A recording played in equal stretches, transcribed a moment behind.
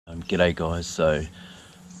G'day guys, so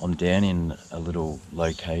I'm down in a little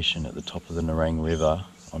location at the top of the Nerang River.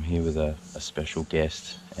 I'm here with a special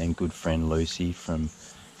guest and good friend Lucy from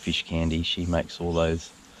Fish Candy. She makes all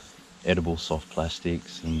those edible soft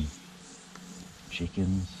plastics and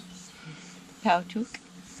chickens. Power chook.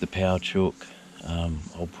 The power chook.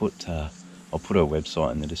 I'll put her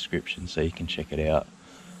website in the description so you can check it out.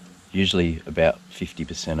 Usually about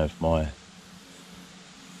 50% of my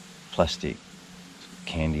plastic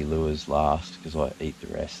candy lures last because I eat the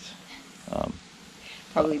rest.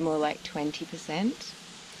 Probably more like 20%.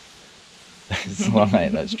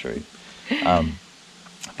 That's true.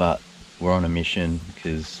 But we're on a mission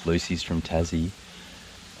because Lucy's from Tassie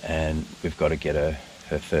and we've got to get her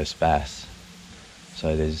first bass.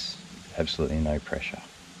 So there's absolutely no pressure.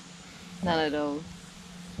 None at all.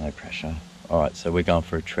 No pressure. Alright, so we're going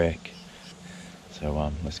for a trek.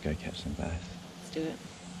 So let's go catch some bass. Let's do it.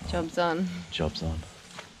 Job's on. Job's on.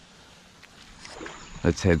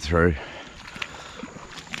 Let's head through.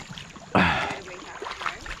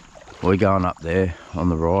 We're going up there on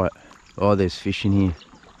the right. Oh, there's fish in here.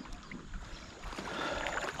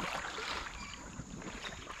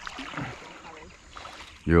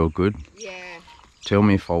 You're all good? Yeah. Tell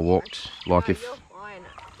me if I walked like no, if... You're fine.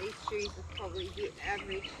 These shoes are probably a bit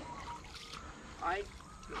average. I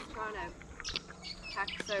was trying to pack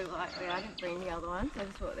so lightly. I didn't bring the other ones. I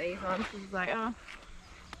just bought these ones. It was like, oh,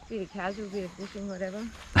 bit of casual, bit of fishing, whatever.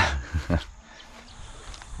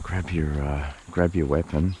 grab your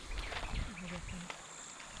weapon.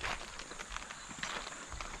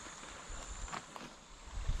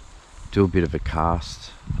 Do a bit of a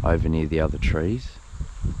cast over near the other trees.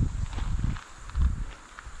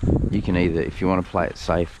 You can either, if you want to play it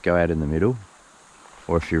safe, go out in the middle,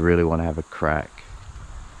 or if you really want to have a crack,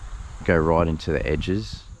 go right into the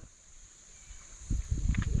edges.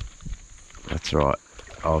 That's right.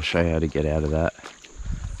 I'll show you how to get out of that.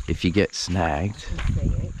 If you get snagged...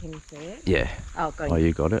 Can you see it? Yeah. Oh, got it. Oh,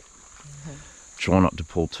 you got it? Try not to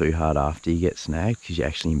pull too hard after you get snagged because you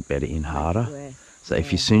actually embed it in harder. So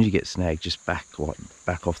if as soon as you get snagged, just back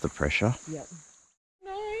off the pressure. Yep.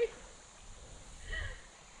 No.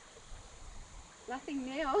 Nothing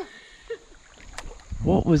now.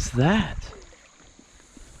 What was that?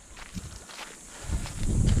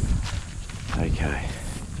 Okay.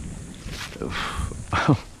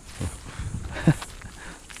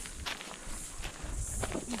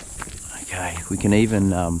 Okay, we can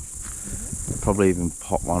even probably even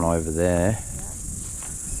pop one over there.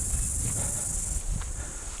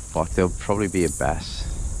 Like there'll probably be a bass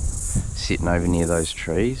sitting over near those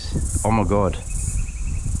trees. Oh my god.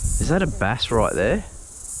 Is that a bass right there?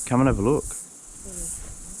 Come and have a look.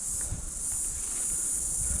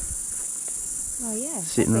 Oh yeah.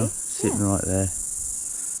 Sitting right there.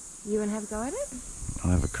 You want to have a go at it?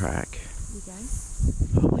 I'll have a crack. You go.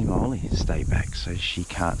 Holy moly. Stay back so she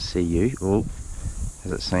can't see you. Oh,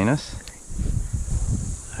 has it seen us?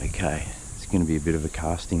 Okay, it's going to be a bit of a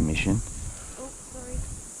casting mission. Oh, sorry.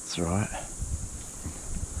 That's right.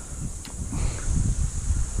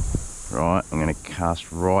 Right, I'm going to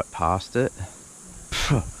cast right past it.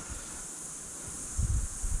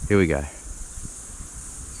 Here we go.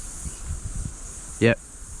 Yep.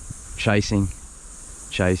 Chasing.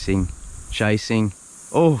 Chasing. Chasing.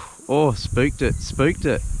 Oh, spooked it. Spooked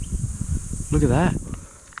it. Look at that.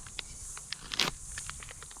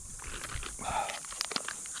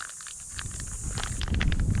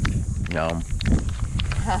 Yum.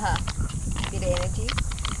 Bit of energy.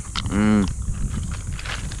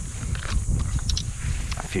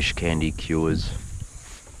 Fish candy cures.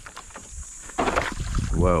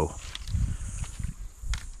 Whoa.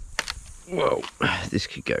 Whoa. This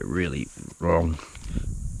could go really wrong.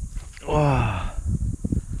 Oh.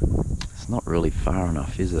 It's not really far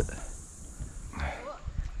enough, is it?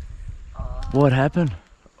 What happened?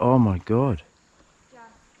 Oh my god. Just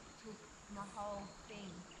took my whole thing.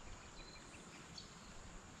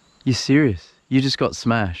 You serious? You just got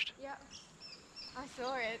smashed? Yep. I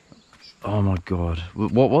saw it. Oh my god.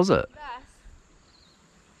 What was it? Bass.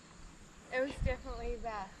 It was definitely a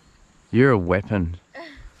bass. You're a weapon.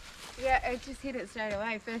 Yeah, it just hit it straight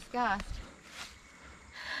away, first cast.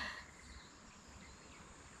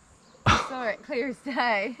 I saw it clear as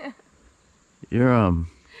day. You're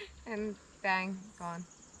And bang, gone.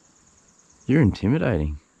 You're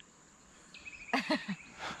intimidating.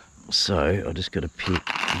 So I just got to pick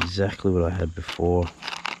exactly what I had before.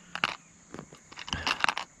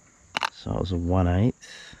 So it was a 1/8.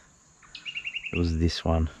 It was this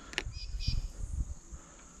one.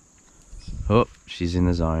 Oh, she's in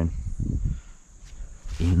the zone.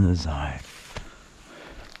 In the zone.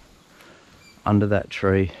 under that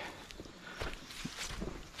tree.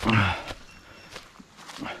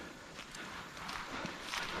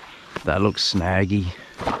 That looks snaggy,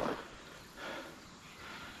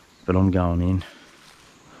 but I'm going in.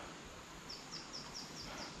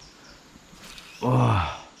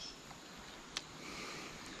 Oh.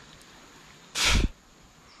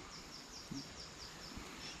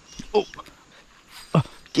 Oh. Oh,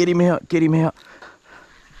 get him out, get him out.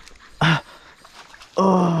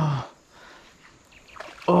 Oh.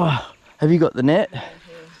 Oh, have you got the net?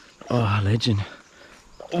 Oh, legend.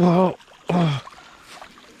 Whoa. Oh.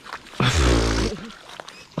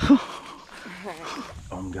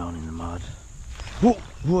 I'm going in the mud. Whoa,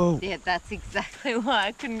 whoa. Yeah, that's exactly why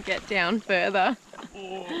I couldn't get down further.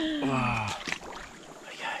 Oh.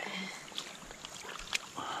 Okay.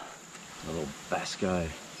 A little basco.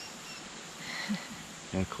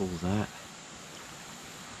 How cool is that?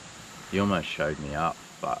 You almost showed me up,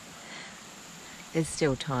 but There's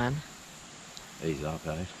still time. ease up,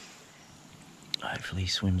 eh? Hopefully he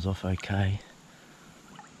swims off okay.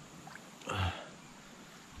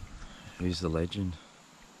 Who's the legend?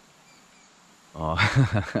 Oh.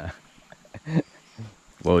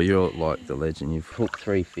 Well, you're like the legend. You've hooked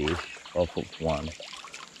 3 fish. I've hooked 1.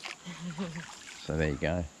 So there you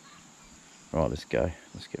go. Right, let's go.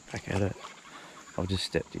 Let's get back at it. I've just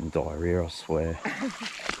stepped in diarrhea, I swear.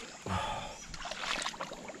 Oh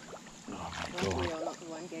my God. You're not the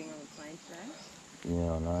one getting on the plane today.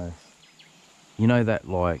 Yeah, I know. You know that,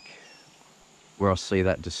 like, where I see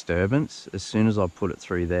that disturbance? As soon as I put it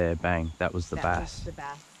through there, bang, that was the bass. That was the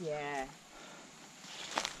bass, yeah.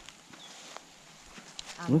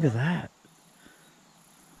 Look at that.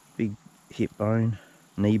 Big hip bone,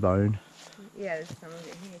 knee bone. Yeah, there's some of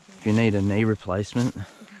it here too. If you need a knee replacement,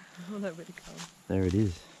 Oh, no, where to go. there it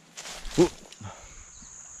is. Whoop.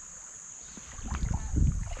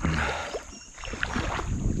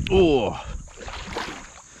 Oh,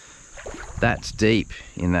 that's deep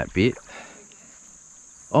in that bit.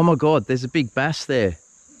 Oh my God, there's a big bass there.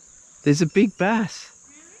 There's a big bass.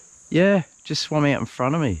 Yeah, just swam out in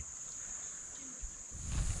front of me.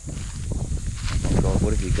 Oh God,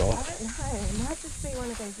 what have you got? I don't know, it might just be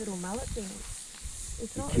one of those little mullet things.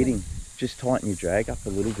 It's You're not kidding. really... Just tighten your drag up a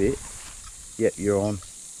little bit. Yep, you're on.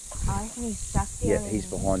 I reckon he's stuck down. Yeah, he's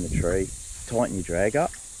behind the tree. Tighten your drag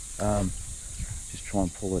up. Just try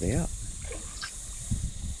and pull it out.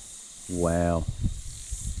 Wow.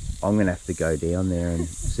 I'm gonna have to go down there and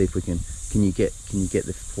see if we can. Can you get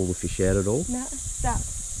pull the fish out at all? No, it's stuck.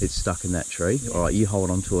 It's stuck in that tree. Yeah. All right, you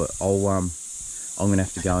hold on to it. I'm gonna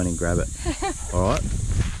have to go in and grab it. All right.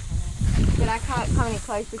 But I can't come any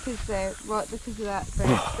closer because they're right because of that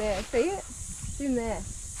branch there. See it? It's in there.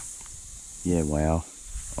 Yeah. Wow.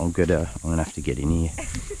 I'm gonna have to get in here.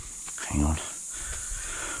 Hang on.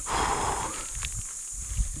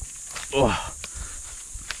 Oh.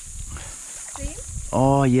 See him?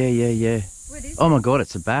 Oh yeah. What is Oh my God,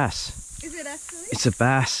 it's a bass. it? Is it actually? It's a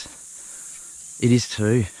bass. It is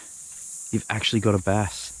too. You've actually got a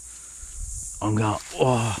bass. I'm going,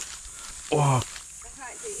 oh. I can't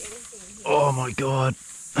do anything here. Oh my God.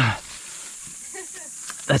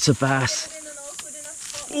 That's a bass. Get it in an awkward enough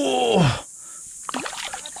spot. Oh.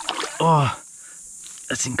 Oh.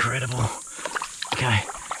 That's incredible.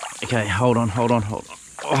 Okay, hold on.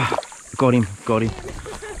 Oh, got him.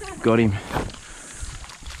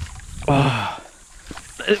 Oh.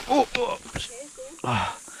 Oh.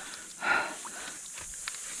 Oh.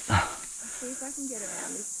 See if I can get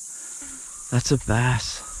around this. That's a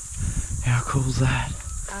bass. How cool is that?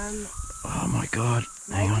 Oh my God.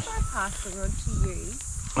 Hang on. Maybe if I pass the rod to you.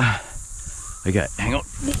 Okay, hang on.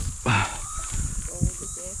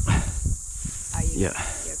 Yeah.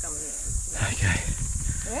 You're coming in. Okay.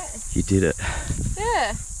 Yeah. You did it.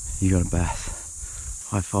 Yeah. You got a bass.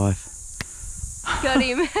 High five. Got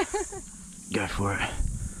him. Go for it.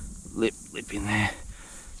 Lip in there.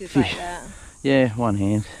 Just Fish. like that. Yeah, one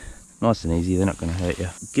hand. Nice and easy, they're not going to hurt you.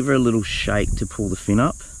 Give her a little shake to pull the fin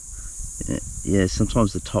up. Yeah,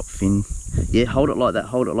 sometimes the top fin. Yeah, hold it like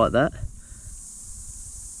that.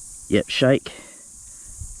 Yep, shake.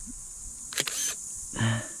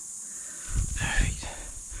 Perfect.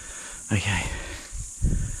 Okay.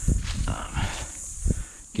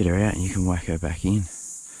 Get her out and you can whack her back in.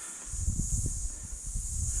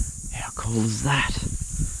 How cool is that?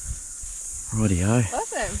 Rightio.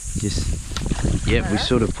 Awesome. We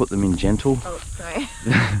sort of put them in gentle. Oh, sorry.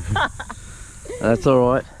 That's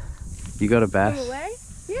alright. You got a bass? Come away?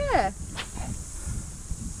 Yeah.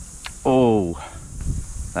 Oh,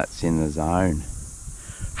 that's in the zone.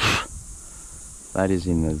 That is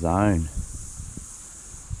in the zone.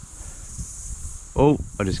 Oh,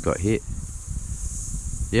 I just got hit.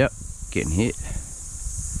 Yep, getting hit.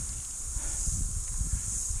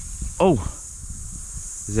 Oh!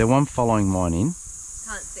 Is there one following mine in?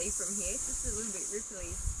 Can't see from here, it's just a little bit ripply.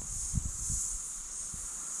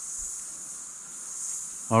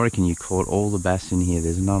 I reckon you caught all the bass in here.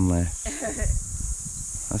 There's none left.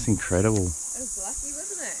 That's incredible. It was lucky,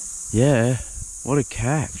 wasn't it? Yeah, what a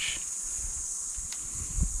catch.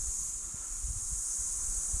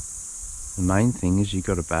 The main thing is you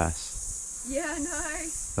got a bass. Yeah, I know.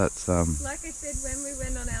 That's Like I said, when we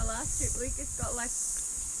went on our last trip, Lucas got like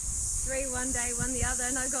 3 one day, 1 the other,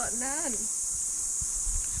 and I got none.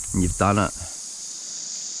 you've done it.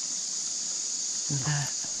 Look at that.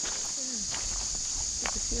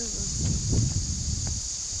 Just a few of them.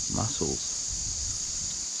 Mussels.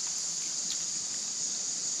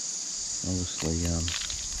 Obviously,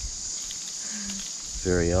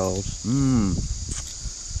 very old.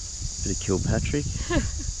 Bit of Kilpatrick.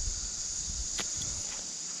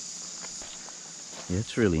 Yeah,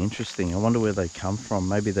 it's really interesting. I wonder where they come from.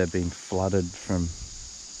 Maybe they've been flooded from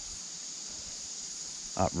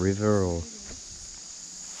upriver or...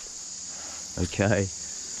 Okay.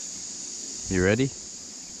 You ready?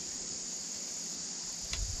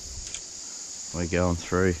 We're going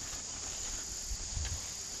through.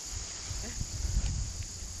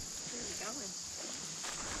 Where are we going?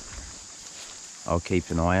 I'll keep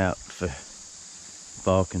an eye out for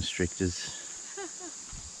boa constrictors.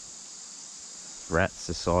 Rats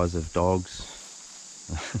the size of dogs.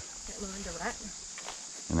 Don't mind a rat.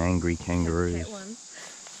 And angry kangaroos. Pet one.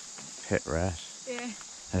 Pet rat. Yeah.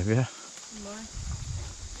 Have you? Mine.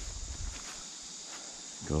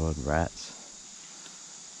 God, rats.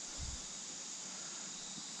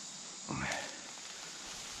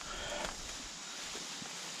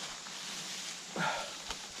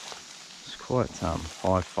 It's quite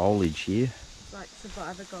high foliage here. It's like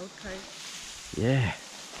Survivor Gold Coast. Yeah.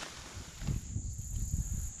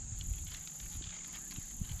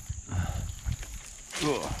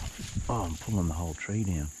 Oh, I'm pulling the whole tree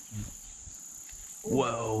down.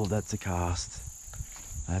 Whoa, that's a cast.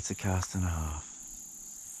 That's a cast and a half.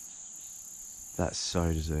 That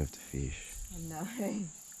so deserved to fish. I know.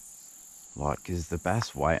 Like, because the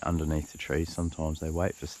bass wait underneath the tree sometimes. They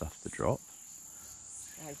wait for stuff to drop.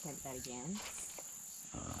 I attempt that again.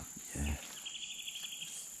 Yeah.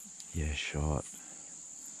 Yeah, shot.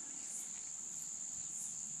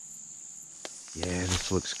 Yeah, this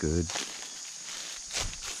looks good.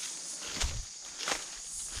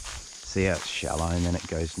 See how it's shallow and then it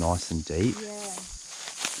goes nice and deep? Yeah.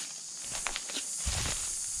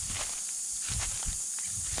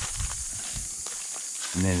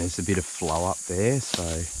 And then there's a bit of flow up there, so...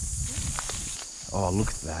 Oh, look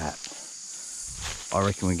at that. I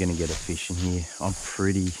reckon we're going to get a fish in here. I'm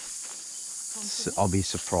pretty... I'll be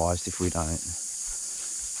surprised if we don't.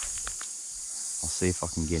 I'll see if I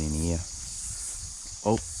can get in here.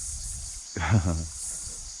 Oh.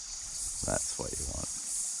 That's what you want.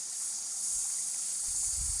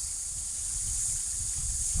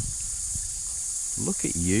 Look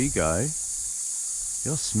at you go.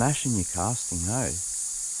 You're smashing your casting, hey?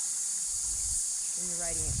 And you're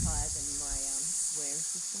rating it higher than my wearing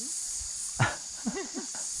system.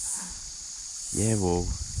 Yeah, well,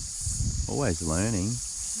 always learning.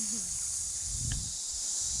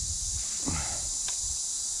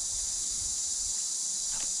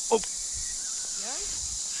 Oh. Go.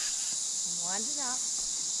 And wind it up.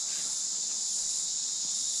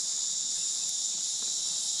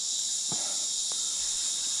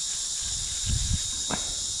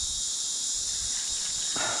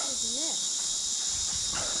 There's a net.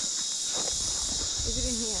 Is it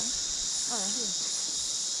in here? Oh, here.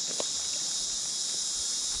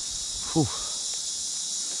 Whew.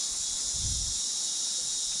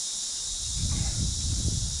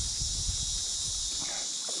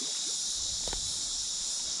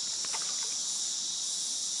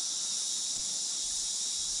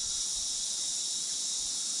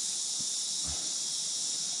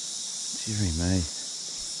 Dearie me.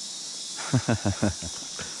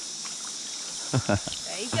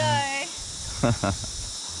 There you go.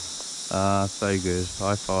 Ah, so good.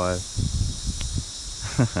 High five.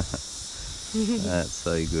 That's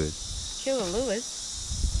so good. Killer lures.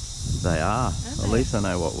 They are. Aren't At they? least I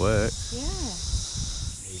know what works. Yeah.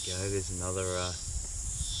 There you go. There's another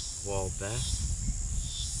wild bass.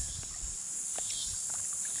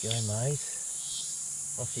 Go, mate.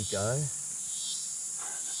 Off you go.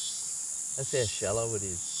 That's how shallow it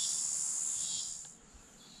is.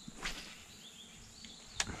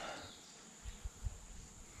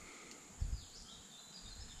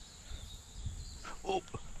 Oh,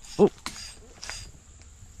 oh.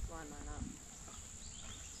 Line mine up.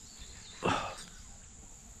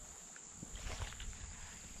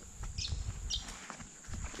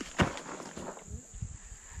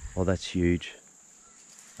 Oh, that's huge.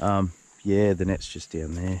 Yeah, the net's just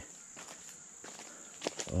down there.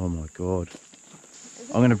 Oh my God.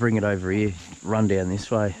 I'm going to bring it over here, run down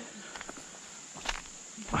this way.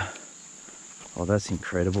 Oh, that's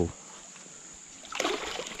incredible.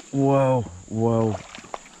 Whoa, whoa.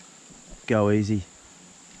 Go easy.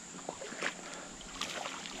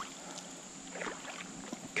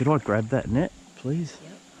 Could I grab that net, please?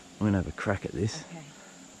 Yep. I'm going to have a crack at this. Okay.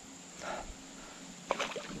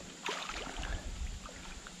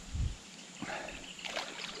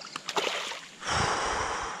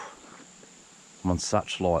 I'm on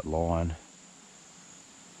such light line.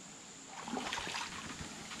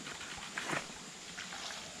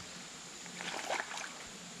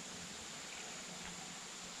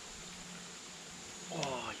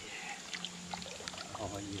 Oh yeah.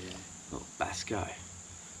 Oh yeah. Little Basco.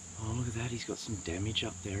 Oh, look at that. He's got some damage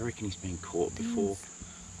up there. I reckon he's been caught before.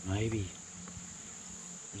 Maybe.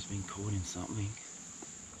 He's been caught in something.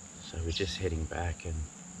 So we're just heading back and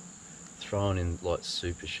throwing in like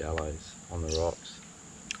super shallows on the rocks.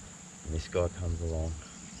 And this guy comes along.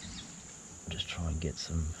 Just try and get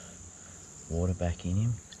some water back in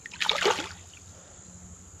him.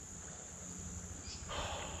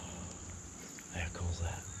 How cool's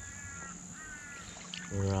that?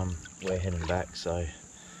 We're heading back, so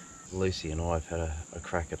Lucy and I have had a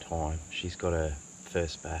cracker time. She's got her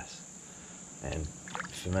first bass, and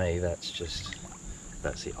for me that's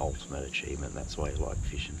the ultimate achievement. That's why I like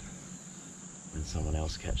fishing, when someone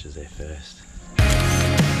else catches their first.